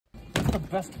the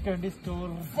best candy store.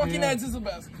 Fucking Ed's is the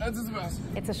best. Ed's is the best.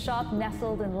 It's a shop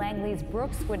nestled in Langley's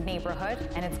Brookswood neighborhood,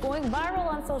 and it's going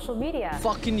viral on social media.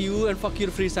 Fucking you and fuck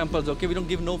your free samples, okay? We don't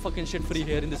give no fucking shit free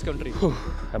here in this country.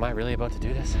 Am I really about to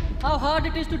do this? How hard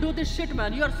it is to do this shit,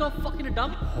 man. You are so fucking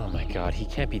dumb. Oh my god, he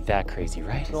can't be that crazy,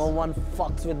 right? No one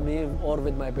fucks with me or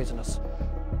with my business.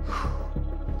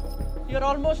 You're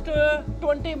almost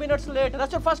 20 minutes late.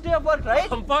 That's your first day of work,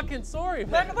 right? I'm fucking sorry,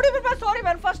 man. Man, what do you mean by sorry,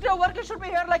 man? First day of work, you should be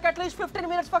here like at least 15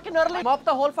 minutes fucking early. Mop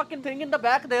the whole fucking thing in the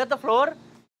back there, the floor.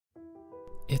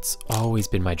 It's always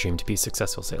been my dream to be a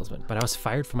successful salesman, but I was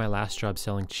fired from my last job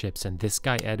selling chips, and this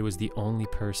guy Ed was the only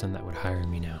person that would hire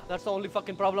me now. That's the only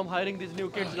fucking problem hiring these new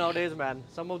kids nowadays, man.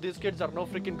 Some of these kids are no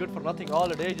freaking good for nothing. All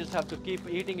day, you just have to keep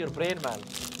eating your brain, man.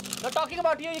 Not talking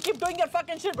about you, you keep doing your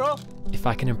fucking shit, bro. If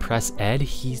I can impress Ed,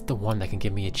 he's the one that can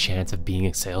give me a chance of being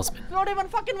a salesman. Not even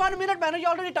fucking 1 minute, man. Are you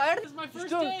already tired? This is my first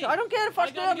day. I don't care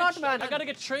first day or not, man. I gotta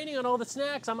get training on all the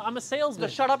snacks. I'm a salesman.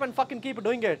 Just shut up and fucking keep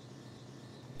doing it.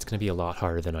 It's gonna be a lot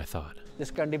harder than I thought. This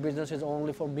candy business is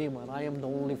only for me, man. I am the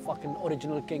only fucking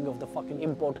original king of the fucking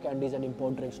import candies and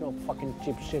import drinks. No fucking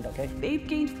cheap shit, okay? They've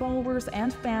gained followers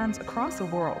and fans across the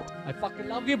world. I fucking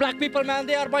love you black people, man.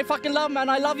 They are my fucking love, man.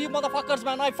 I love you motherfuckers,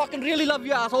 man. I fucking really love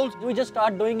you assholes. You just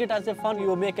start doing it as a fun.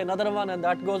 You make another one and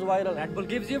that goes viral. Red Bull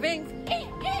gives you wings.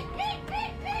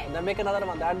 And then make another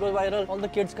one, that goes viral. All the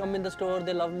kids come in the store,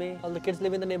 they love me. All the kids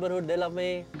live in the neighborhood, they love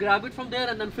me. Grab it from there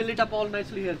and then fill it up all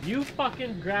nicely here. You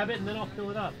fucking grab it and then I'll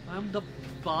fill it up. I'm the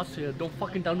boss here. Don't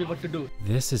fucking tell me what to do.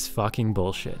 This is fucking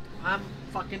bullshit. I'm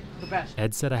fucking the best.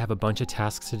 Ed said I have a bunch of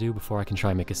tasks to do before I can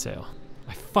try and make a sale.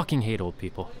 I fucking hate old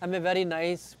people. I'm a very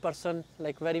nice person,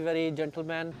 like very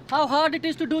gentleman. How hard it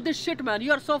is to do this shit, man.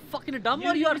 You are so fucking dumb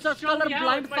or you are just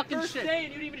colorblind fucking shit. Day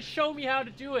and you didn't even show me how to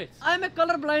do it. I'm a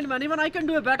colorblind man. Even I can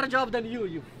do a better job than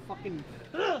you fucking...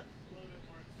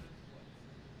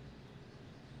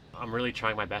 I'm really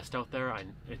trying my best out there.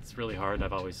 It's really hard.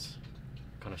 I've always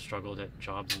kind of struggled at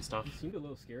jobs and stuff. You seemed a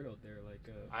little scared out there, like...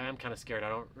 I am kind of scared. I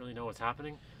don't really know what's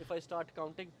happening. If I start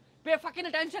counting... Pay fucking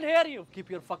attention here, you!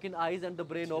 Keep your fucking eyes and the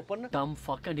brain open. Dumb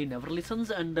fuck, and he never listens,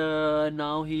 and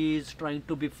now he's trying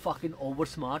to be fucking over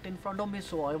smart in front of me,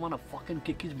 so I wanna fucking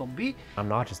kick his bumby. I'm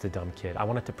not just a dumb kid. I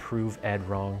wanted to prove Ed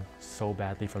wrong so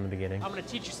badly from the beginning. I'm gonna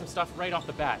teach you some stuff right off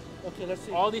the bat. Okay, let's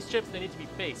see. All these chips, they need to be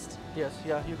faced. Yes,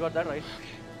 yeah, you got that right.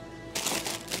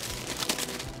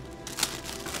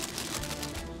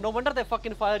 No wonder they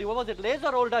fucking fire you. What was it, Lay's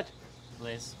or Old Dutch?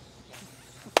 Liz.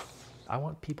 I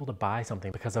want people to buy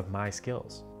something because of my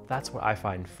skills. That's what I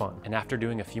find fun. And after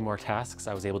doing a few more tasks,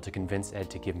 I was able to convince Ed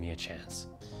to give me a chance.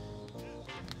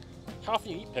 How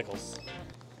often do you eat pickles?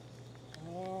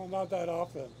 Oh, not that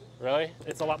often. Really?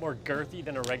 It's a lot more girthy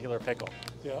than a regular pickle.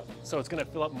 Yeah. So it's gonna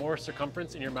fill up more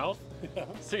circumference in your mouth. Yeah.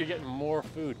 So you're getting more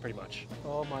food pretty much.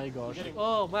 Oh my gosh.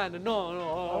 Oh man,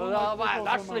 no, man,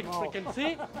 that's like freaking,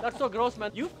 see? That's so gross,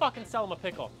 man. You fucking sell them a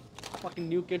pickle. Fucking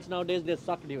new kids nowadays, they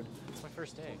suck, dude. It's my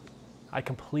first day. I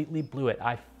completely blew it.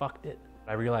 I fucked it.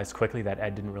 I realized quickly that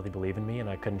Ed didn't really believe in me and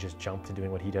I couldn't just jump to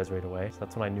doing what he does right away. So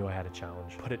that's when I knew I had a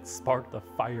challenge. But it sparked the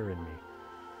fire in me.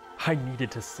 I needed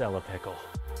to sell a pickle.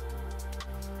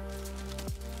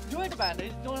 Do it, man.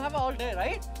 You don't have all day,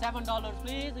 right? $7,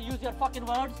 please. Use your fucking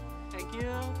words. Thank you.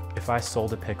 If I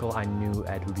sold a pickle, I knew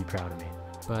Ed would be proud of me.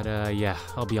 But yeah,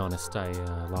 I'll be honest, I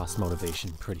lost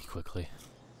motivation pretty quickly.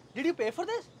 Did you pay for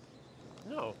this?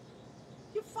 No.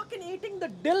 You fucking eating the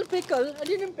dill pickle and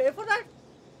you didn't pay for that?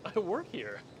 I work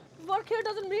here. Work here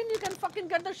doesn't mean you can fucking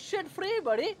get the shit free,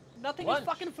 buddy. Nothing is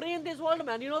fucking free in this world,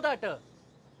 man. You know that.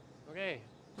 Okay.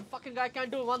 You fucking guy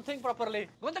can't do one thing properly.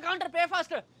 Go on the counter, pay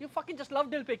faster. You fucking just love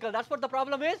dill pickle. That's what the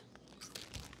problem is.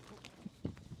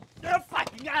 You're a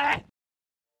fucking guy.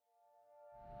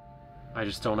 I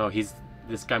just don't know.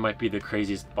 This guy might be the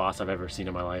craziest boss I've ever seen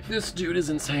in my life. This dude is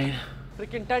insane.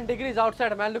 Freaking 10 degrees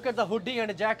outside, man. Look at the hoodie and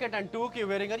a jacket and toque you're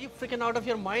wearing. Are you freaking out of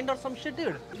your mind or some shit,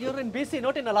 dude? You're in BC,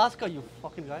 not in Alaska, you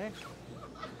fucking guy.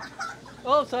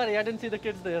 Oh, sorry, I didn't see the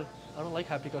kids there. I don't like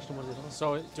happy customers, you know.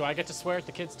 So, do I get to swear at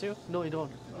the kids too? No, you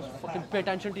don't. Just fucking pay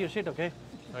attention to your shit, okay?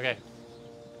 Okay.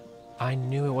 I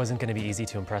knew it wasn't going to be easy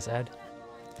to impress Ed,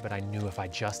 but I knew if I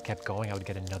just kept going, I would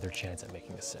get another chance at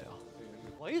making a sale.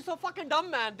 Why are you so fucking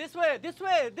dumb, man? This way, this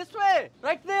way, this way!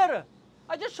 Right there!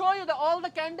 I just show you that all the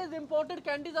candies, imported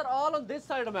candies are all on this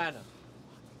side, man.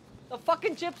 The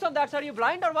fucking chips on that side, are you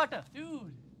blind or what?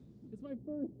 Dude, it's my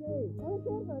first day.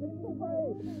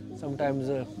 Sometimes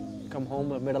come home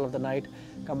middle of the night,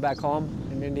 come back home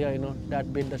in India, you know,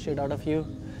 dad beat the shit out of you.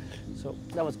 So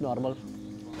that was normal.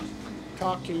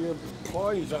 Talk to your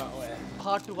boys that way.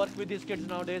 Hard to work with these kids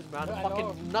nowadays, man. I fucking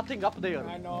know. nothing up there.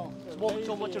 I know. Smoke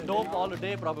so much dope all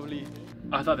day, probably.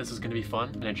 I thought this was gonna be fun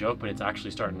and a joke, but it's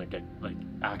actually starting to get like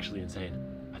actually insane.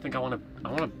 I think I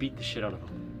wanna beat the shit out of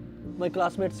him. My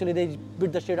classmates, silly, they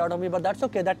beat the shit out of me, but that's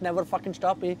okay. That never fucking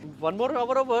stopped me. One more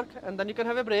hour of work and then you can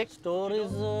have a break. Store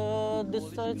is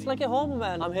it's like a home,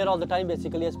 man. I'm here all the time,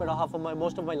 basically. I spent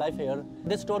most of my life here.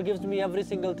 This store gives me every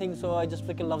single thing, so I just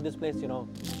freaking love this place, you know.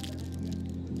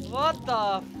 What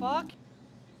the fuck?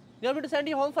 You want me to send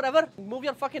you home forever? Move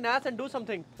your fucking ass and do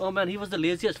something. Oh man, he was the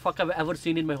laziest fuck I've ever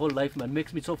seen in my whole life, man.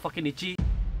 Makes me so fucking itchy.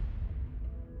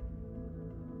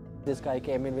 This guy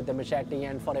came in with a machete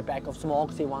and for a pack of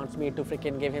smokes, he wants me to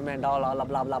freaking give him and all, blah,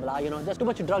 blah, blah, blah. You know, there's too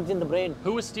much drugs in the brain.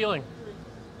 Who was stealing?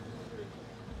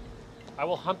 I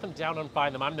will hunt them down and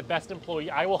find them. I'm the best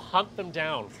employee. I will hunt them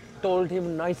down. Told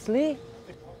him nicely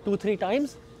 2-3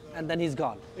 times and then he's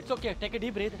gone. It's okay, take a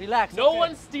deep breath, relax. No okay?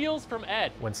 one steals from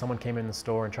Ed. When someone came in the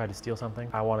store and tried to steal something,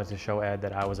 I wanted to show Ed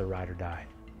that I was a ride or die.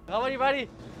 How are you, buddy?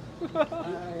 I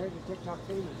heard your TikTok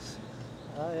famous.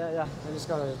 Yeah. I just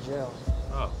got out of jail.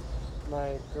 Oh.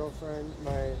 My girlfriend,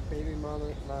 my baby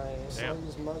mama, my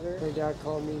son's mother, her dad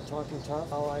called me talking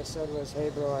tough. All I said was,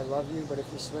 hey bro, I love you, but if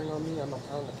you swing on me, I'm gonna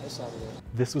pound the piss out of you.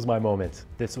 This was my moment.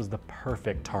 This was the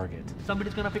perfect target.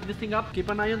 Somebody's gonna pick this thing up. Keep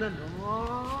an eye on that.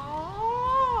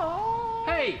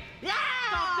 Hey! Yeah!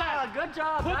 Stop that! Good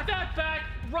job. Put that back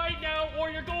right now or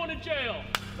you're going to jail.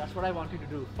 That's what I want you to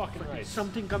do. Fucking right.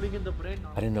 Something coming in the brain.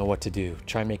 I didn't know what to do.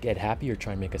 Try and make Ed happy or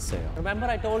try and make a sale. Remember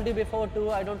I told you before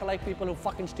too, I don't like people who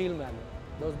fucking steal, man.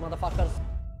 Those motherfuckers.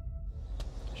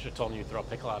 Should have told him you'd throw a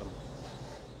pickle at him.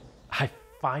 I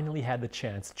finally had the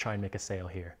chance to try and make a sale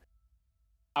here.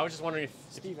 I was just wondering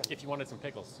if you wanted some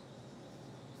pickles.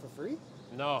 For free?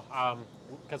 No,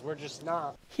 because we're just...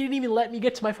 Nah. He didn't even let me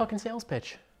get to my fucking sales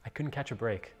pitch. I couldn't catch a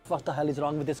break. What the hell is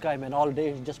wrong with this guy, man? All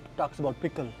day he just talks about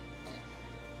pickle.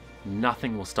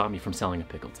 Nothing will stop me from selling a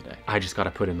pickle today. I just gotta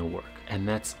put in the work. And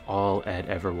that's all Ed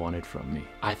ever wanted from me.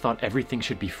 I thought everything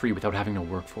should be free without having to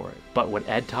work for it. But what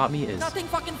Ed taught me is... Nothing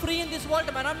fucking free in this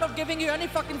world, man. I'm not giving you any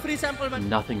fucking free sample, man.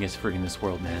 Nothing is free in this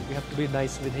world, man. You have to be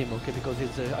nice with him, okay? Because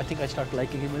he's, I think I started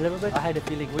liking him a little bit. I had a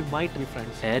feeling we might be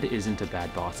friends. Ed isn't a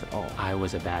bad boss at all. I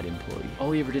was a bad employee.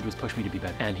 All he ever did was push me to be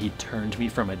better. And he turned me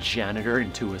from a janitor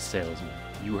into a salesman.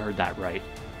 You heard that right.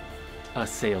 A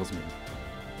salesman.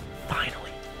 Finally.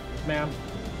 Ma'am,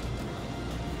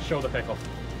 show the pickle.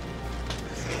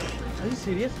 Are you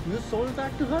serious? You sold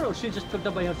that to her or she just picked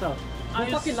up by herself? You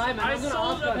fucking lie, man. I I'm gonna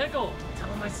sold ask the her. pickle. Tell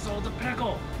him I sold the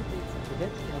pickle.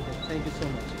 Okay, thank you so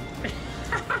much.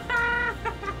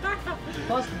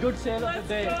 First good sale of the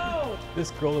day. Go.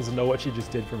 This girl doesn't know what she just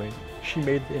did for me. She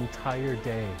made the entire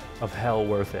day of hell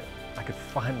worth it. I could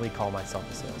finally call myself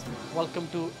a salesman. Welcome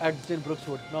to Ed's in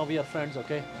Brookswood. Now we are friends,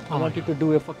 okay? I Oh want you to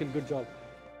do a fucking good job.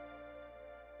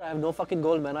 I have no fucking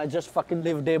goal, man. I just fucking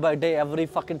live day by day, every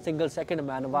fucking single second,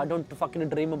 man. I don't fucking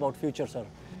dream about future, sir.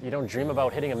 You don't dream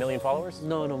about hitting 1 million followers?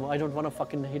 No, I don't want to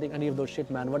fucking hitting any of those shit,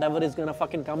 man. Whatever is gonna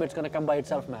fucking come, it's gonna come by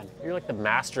itself, man. You're like the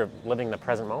master of living the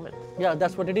present moment. Yeah,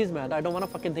 that's what it is, man. I don't want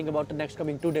to fucking think about the next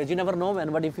coming 2 days. You never know,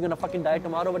 man. But if you're gonna fucking die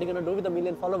tomorrow, what are you gonna do with 1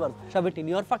 million followers? Shove it in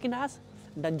your fucking ass?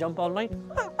 Then jump all night?